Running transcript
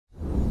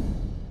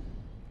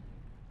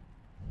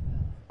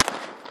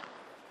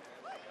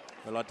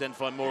We'll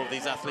identify more of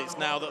these athletes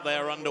now that they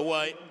are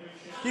underway.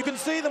 You can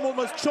see them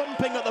almost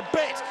chomping at the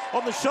bit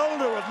on the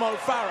shoulder of Mo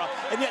Farah,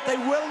 and yet they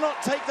will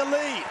not take the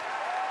lead.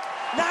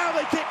 Now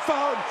they kick for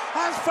home.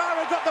 Has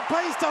Farah got the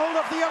pace to hold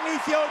off the young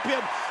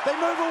Ethiopian? They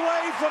move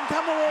away from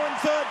Cameroon in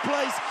third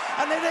place,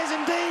 and it is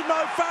indeed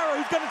Mo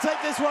Farah who's going to take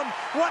this one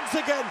once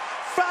again.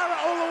 Farah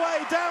all the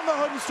way down the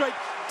home straight,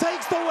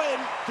 takes the win.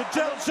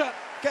 Kajelcha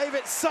gave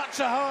it such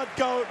a hard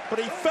go, but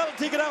he felt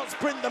he could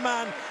outsprint the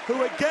man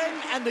who again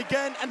and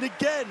again and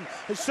again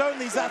has shown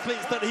these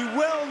athletes that he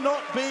will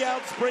not be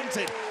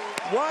outsprinted.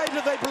 Why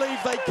do they believe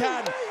they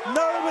can?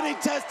 Nobody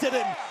tested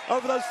him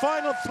over those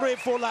final 3 or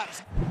 4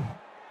 laps.